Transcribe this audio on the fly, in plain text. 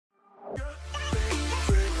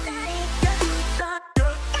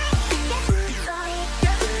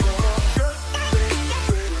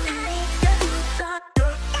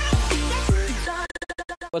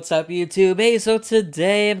What's up, YouTube? Hey, so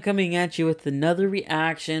today I'm coming at you with another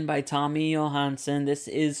reaction by Tommy Johansson. This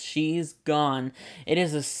is She's Gone. It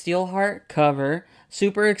is a Steelheart cover.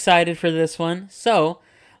 Super excited for this one. So,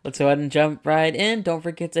 let's go ahead and jump right in. Don't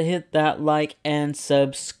forget to hit that like and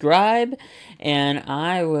subscribe. And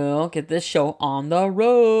I will get this show on the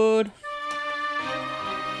road.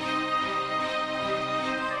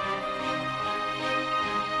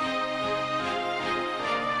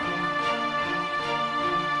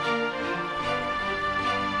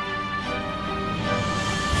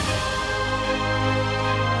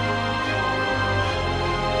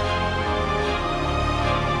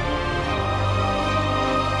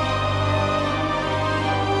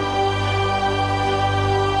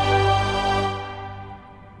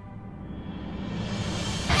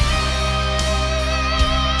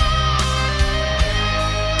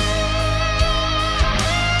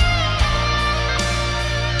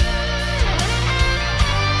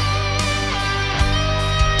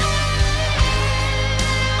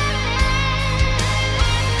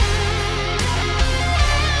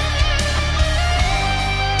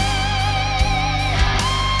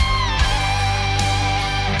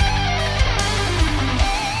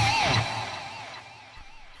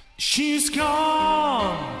 She's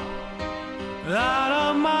gone out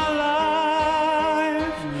of my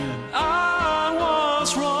life. I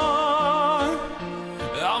was wrong.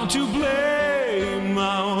 I'm to blame.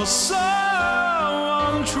 I was so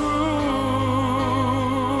untrue.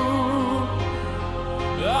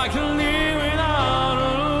 I can live without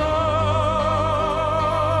her love.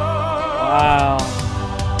 Wow.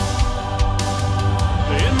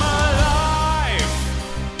 In my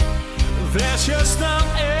life, there's just an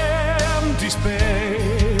empty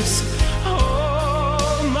space.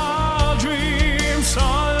 All my dreams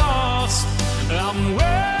are lost. I'm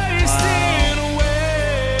wasting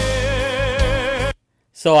away.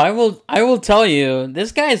 So I will tell you,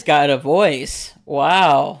 this guy's got a voice.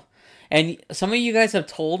 Wow. And some of you guys have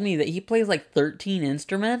told me that he plays like 13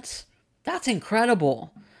 instruments. That's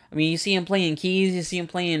incredible. I mean, you see him playing keys, you see him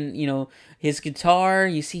playing, his guitar,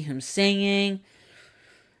 you see him singing.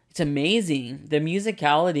 It's amazing, the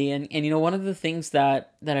musicality, and one of the things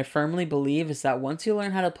that I firmly believe is that once you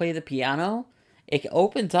learn how to play the piano, it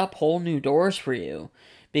opens up whole new doors for you,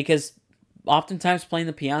 because oftentimes playing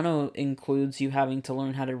the piano includes you having to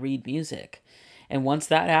learn how to read music, and once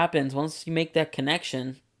that happens, once you make that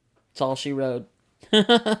connection, it's all she wrote.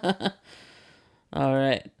 All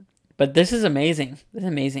right, but this is amazing. This is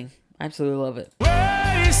amazing. I absolutely love it.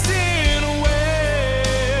 Wasting away.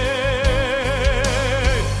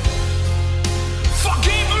 Forgive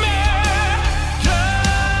me.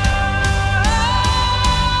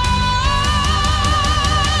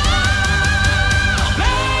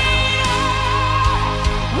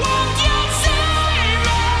 Won't you save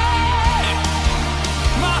me?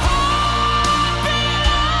 My heart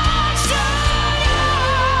belongs to you.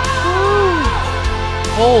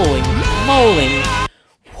 Holy moly.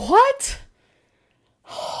 What?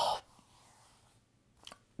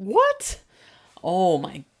 What? Oh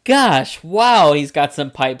my gosh. Wow, he's got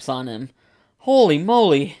some pipes on him. Holy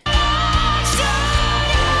moly.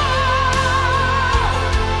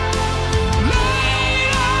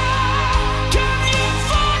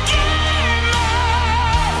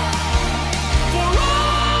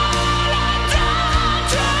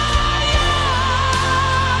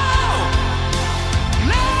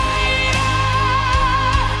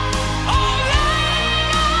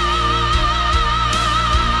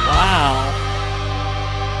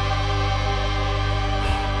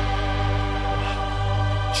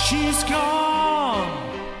 She's gone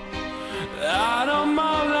out of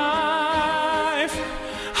my life.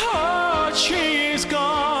 Oh, she's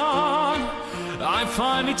gone. I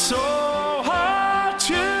find it so hard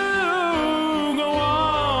to go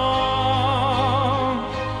on.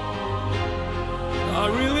 I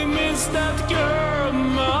really miss that girl,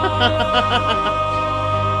 my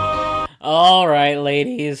All right,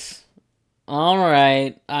 ladies. All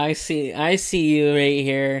right, I see you right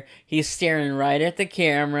here. He's staring right at the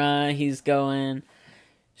camera. He's going,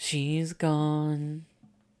 she's gone.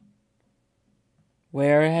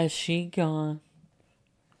 Where has she gone?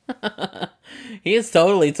 He is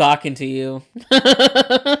totally talking to you.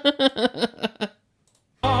 I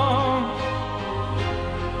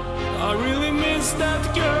really miss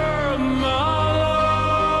that girl, my love.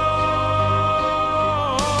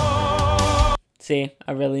 See,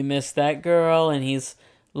 I really miss that girl, and he's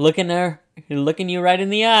looking you right in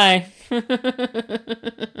the eye.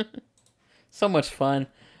 So much fun.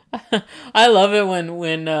 I love it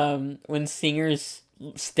when singers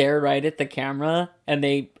stare right at the camera and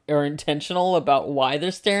they or intentional about why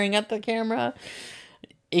they're staring at the camera,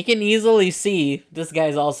 you can easily see this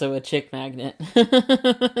guy's also a chick magnet.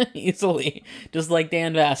 Easily. Just like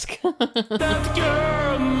Dan Vasc. That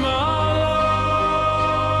girl, my love,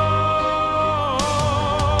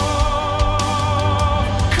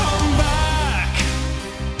 come back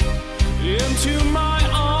into my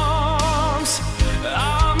arms.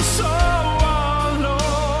 I'm so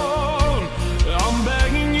alone. I'm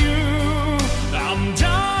begging you. I'm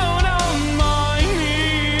down on my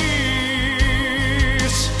knees.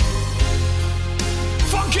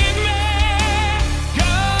 Forgive me,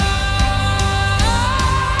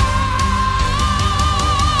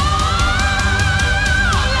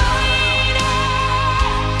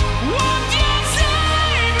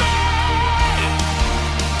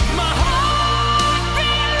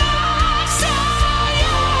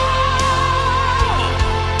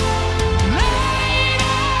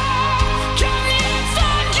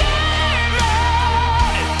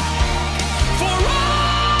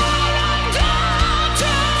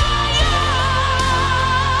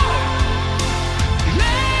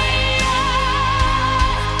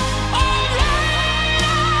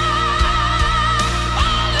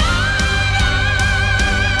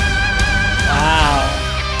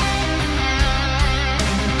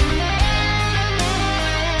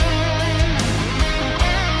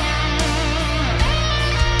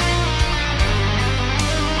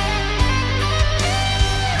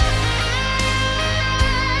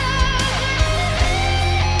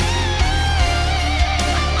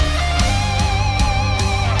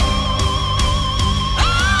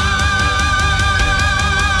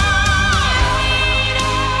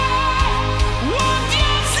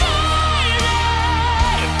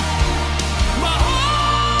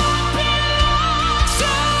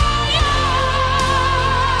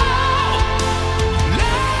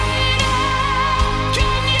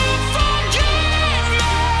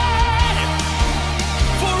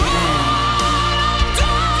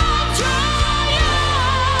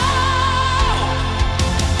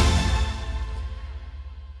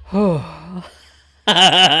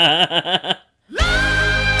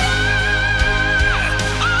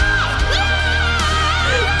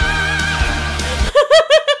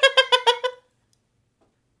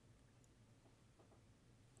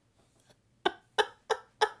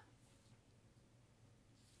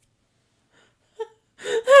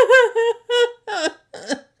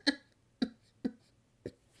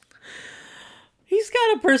 He's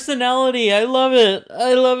got a personality. I love it.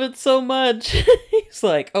 I love it so much. He's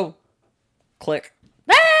like, oh, click.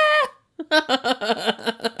 Ah!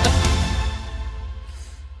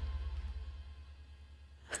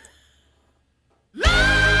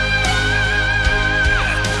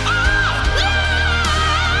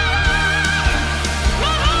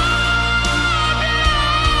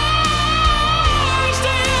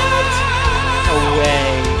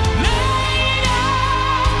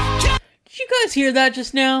 Hear that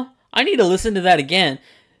just now? I need to listen to that again.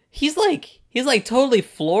 He's like totally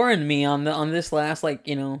flooring me on this last, like,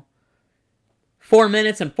 you know, 4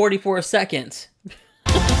 minutes and 44 seconds.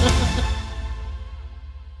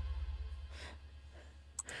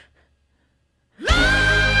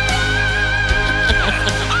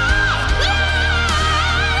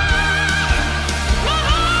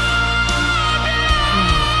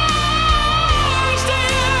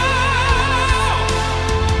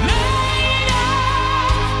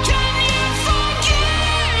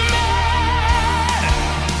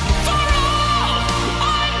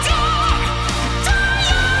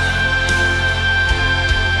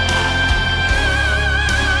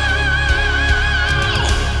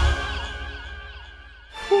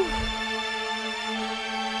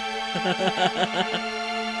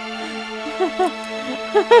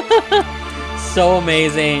 So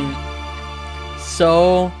amazing.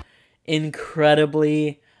 So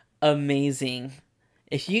incredibly amazing.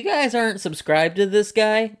 If you guys aren't subscribed to this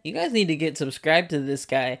guy, you guys need to get subscribed to this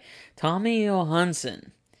guy, Tommy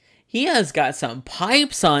Johansson. He has got some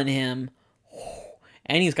pipes on him.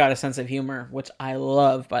 And he's got a sense of humor, which I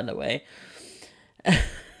love, by the way.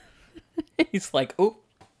 He's like, oh,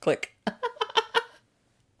 click.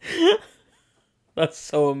 That's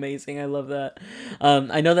so amazing. I love that.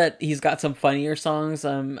 I know that he's got some funnier songs.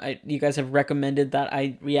 You guys have recommended that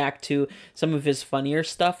I react to some of his funnier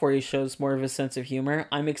stuff where he shows more of a sense of humor.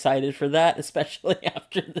 I'm excited for that, especially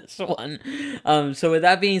after this one. So with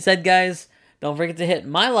that being said, guys, don't forget to hit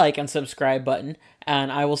my like and subscribe button,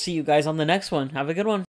 and I will see you guys on the next one. Have a good one.